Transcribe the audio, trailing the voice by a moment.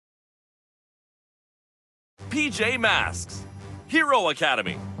PJ Masks. Hero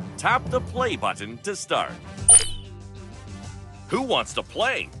Academy. Tap the play button to start. Who wants to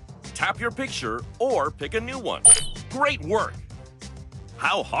play? Tap your picture or pick a new one. Great work!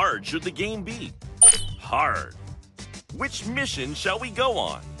 How hard should the game be? Hard. Which mission shall we go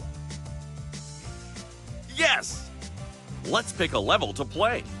on? Yes! Let's pick a level to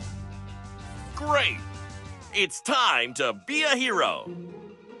play. Great! It's time to be a hero!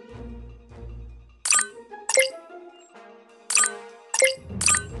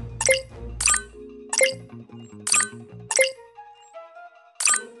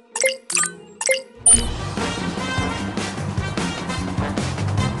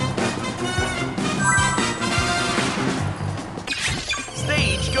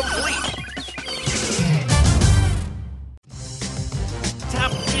 Stage complete!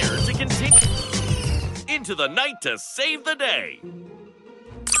 Tap here to continue. Into the night to save the day!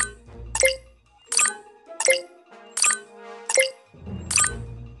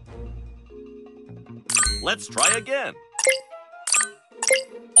 Let's try again.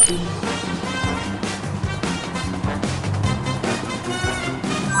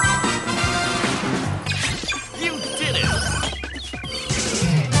 You did it!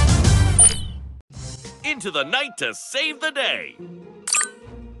 Into the night to save the day!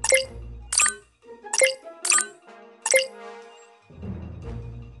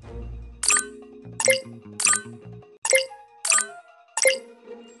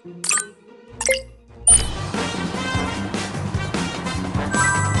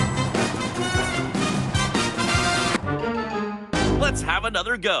 Let's have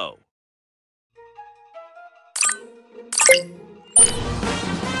another go.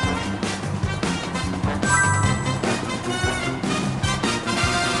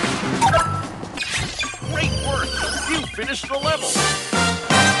 Great work! You finished the level.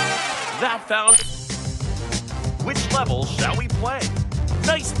 That found... Which level shall we play?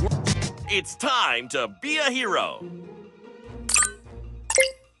 Nice work! It's time to be a hero.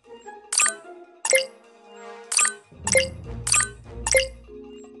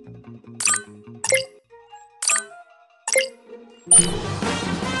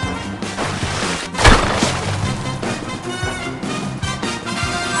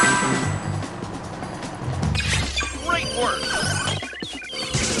 Great work!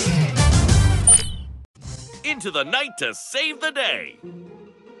 Into the night to save the day!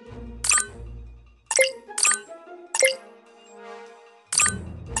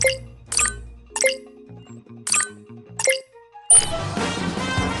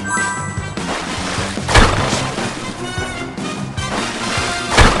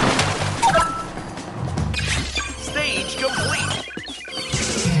 Stage complete!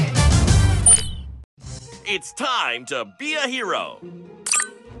 It's time to be a hero!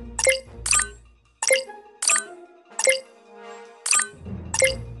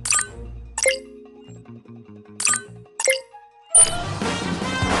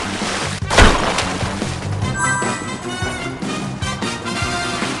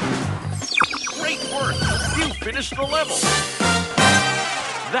 Great work! You finished the level!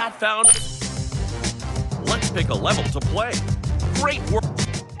 That found... Let's pick a level to play. Great work!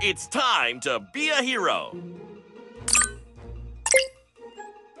 It's time to be a hero!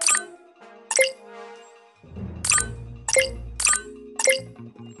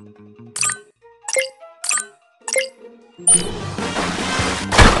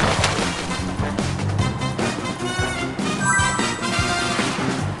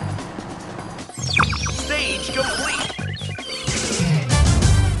 Stage complete!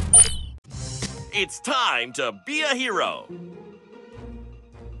 It's time to be a hero!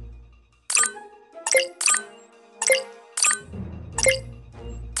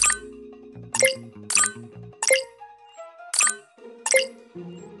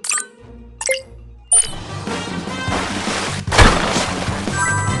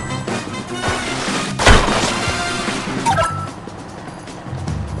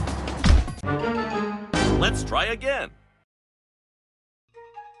 Let's try again.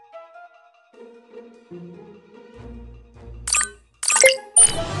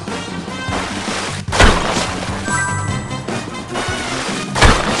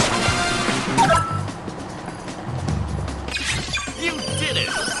 You did it!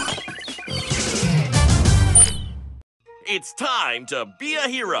 It's time to be a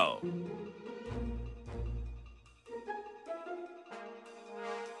hero!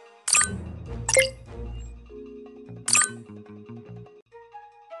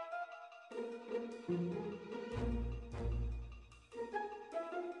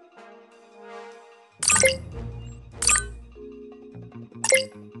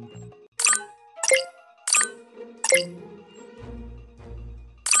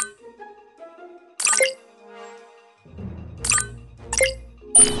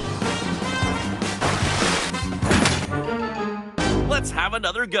 Let's have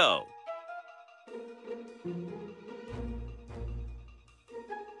another go.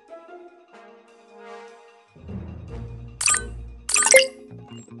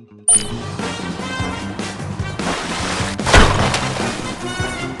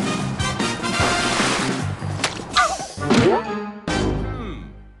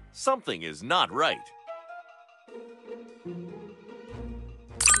 Something is not right.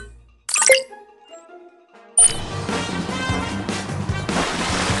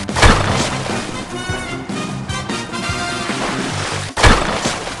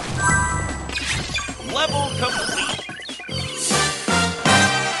 Level complete.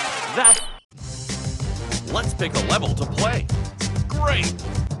 Let's pick a level to play. Great!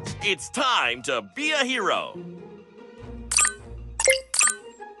 It's time to be a hero.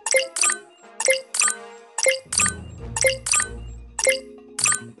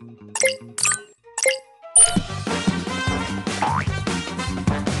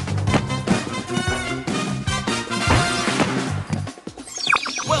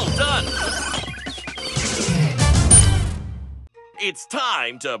 Well done! It's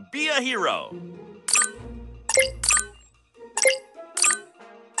time to be a hero.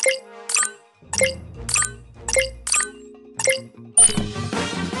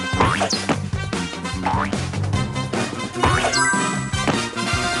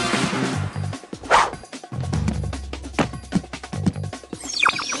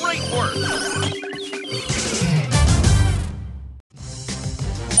 Great work!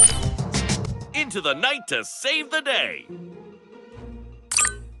 Into the night to save the day.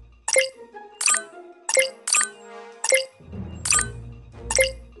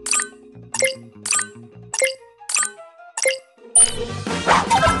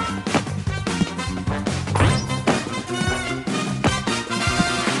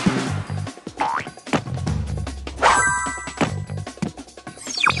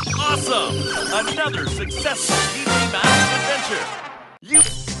 Awesome! Another successful PJ Masks adventure.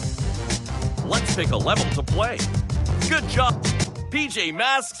 Let's pick a level to play. Good job! PJ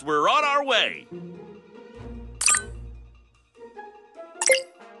Masks, we're on our way.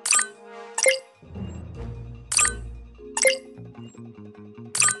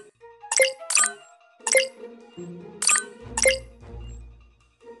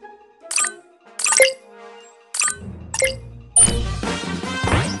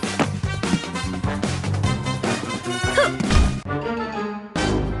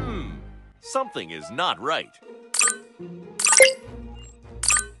 Something is not right.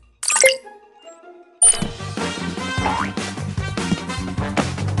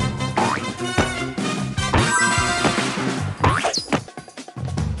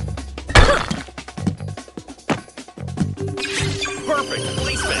 Perfect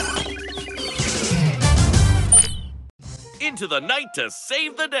placement. Into the night to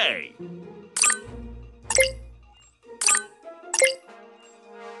save the day.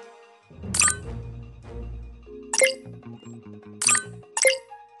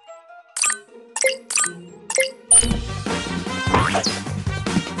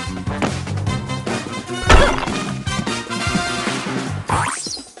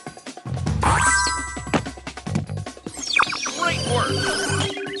 Great work!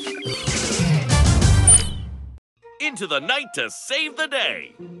 Into the night to save the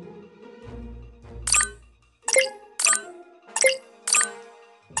day.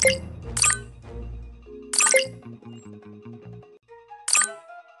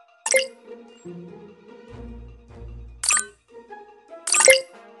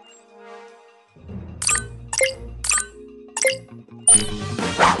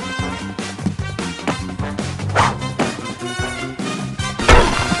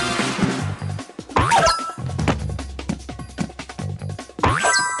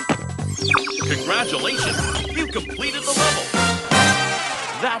 Congratulations! You completed the level!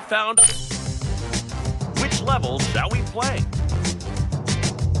 That found... Which level shall we play?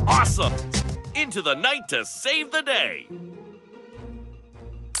 Awesome! Into the night to save the day!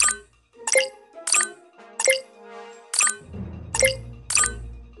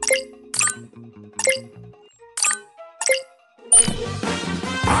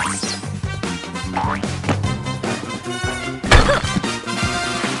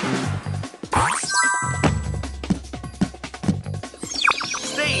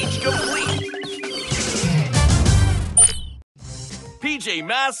 Stage complete! PJ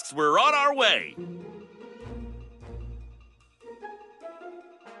Masks, we're on our way!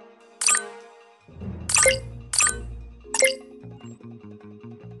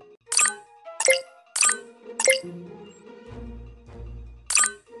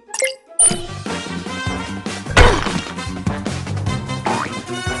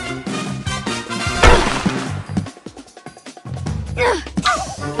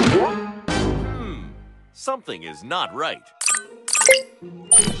 Something is not right.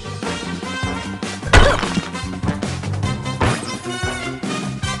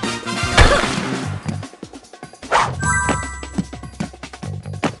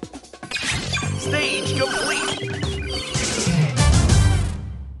 Stage complete.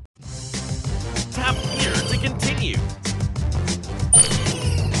 Tap here to continue.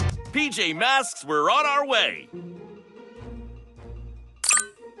 PJ Masks, we're on our way.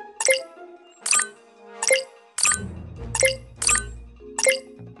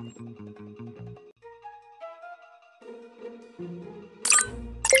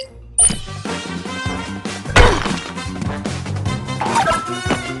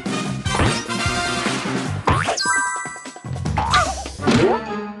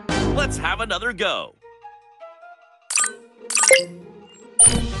 Let's have another go.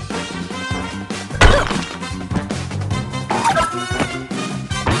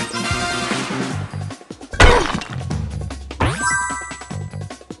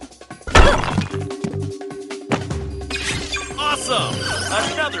 Awesome!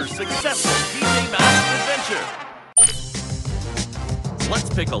 Another successful PJ Masks adventure. Let's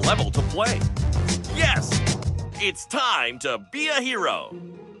pick a level to play. Yes! It's time to be a hero.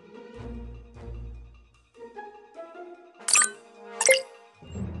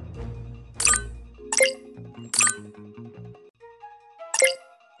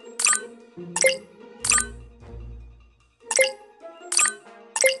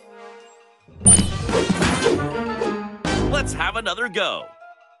 Let's have another go.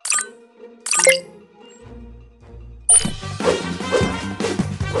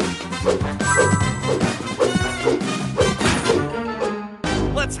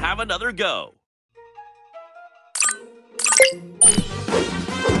 Let's have another go.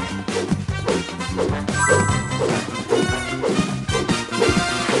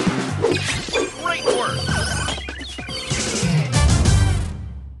 Great work.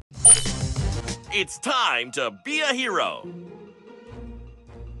 It's time to be a hero.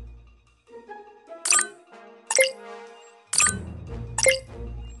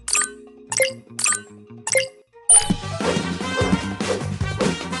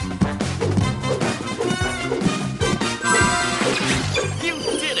 You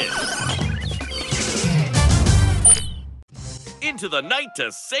did it! Into the night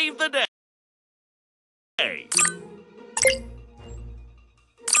to save the day.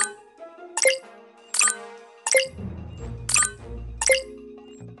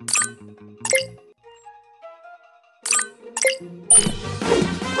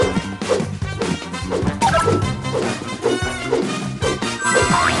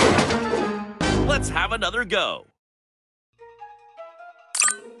 Let's have another go.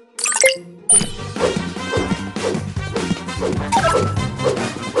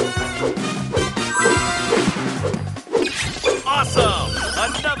 Awesome!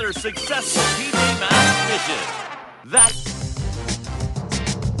 Another successful PJ Masks mission.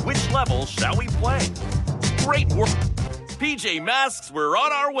 Which level shall we play? Great work! PJ Masks, we're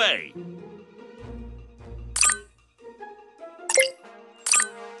on our way.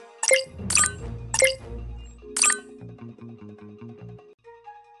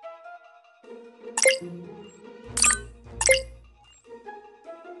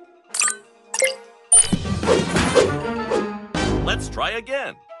 Let's try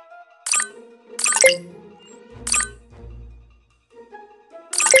again.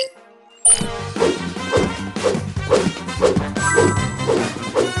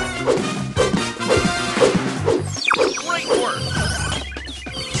 Great work!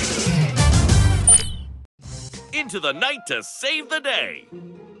 Into the night to save the day.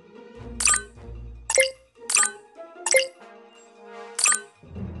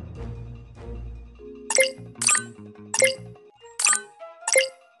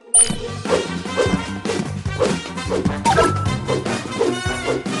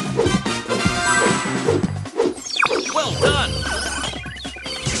 Well done!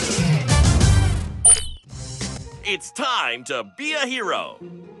 It's time to be a hero.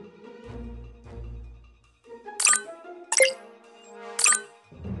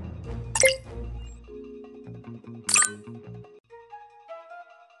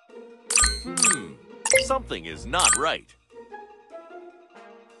 Something is not right.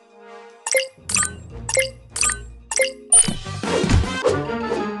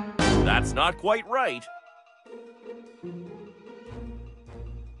 That's not quite right.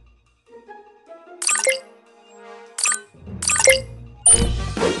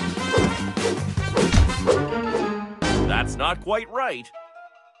 That's not quite right.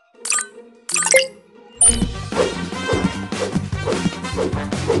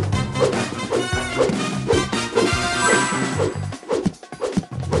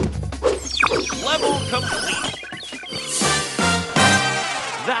 Level complete.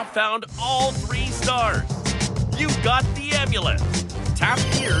 That found all 3 stars. You got the amulet. Tap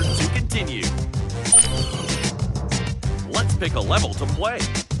here to continue. Let's pick a level to play.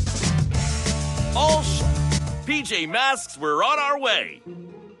 PJ Masks, we're on our way.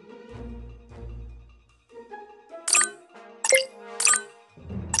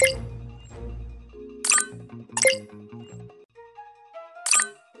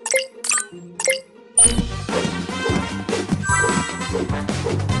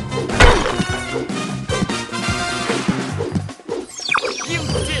 You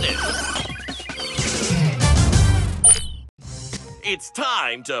did it! It's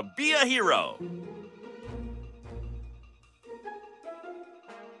time to be a hero.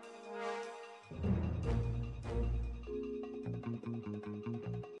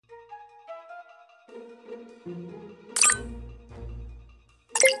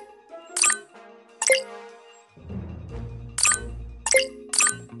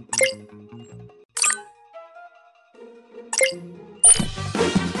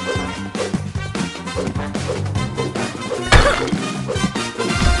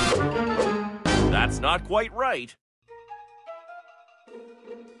 That's not quite right.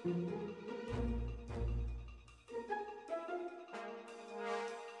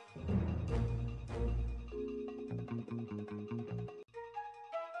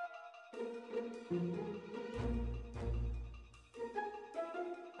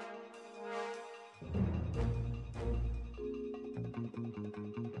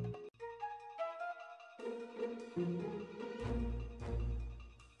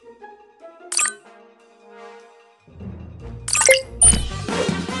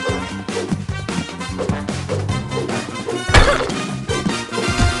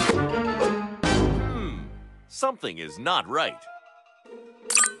 Something is not right.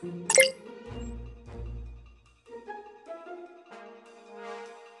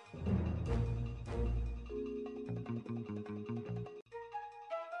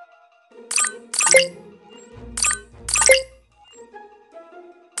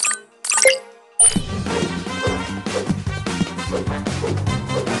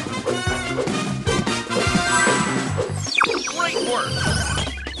 Great work!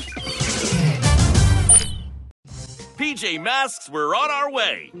 PJ Masks, we're on our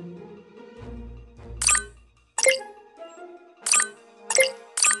way.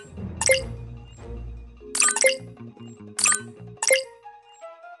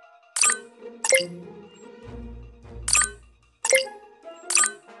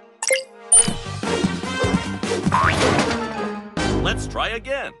 Let's try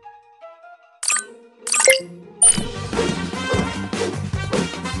again.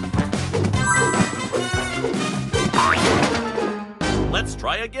 Let's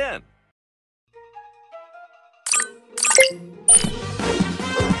try again.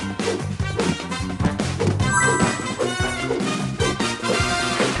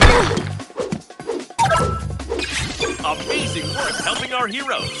 Amazing work helping our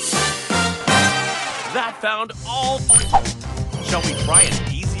heroes. That found all 3. Shall we try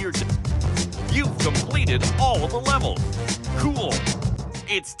an easier? You've completed all the levels. Cool.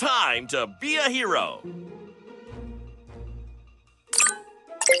 It's time to be a hero.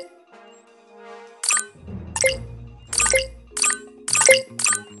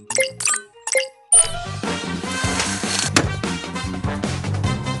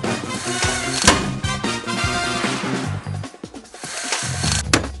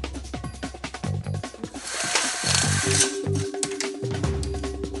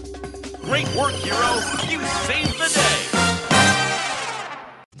 Great work, hero! You saved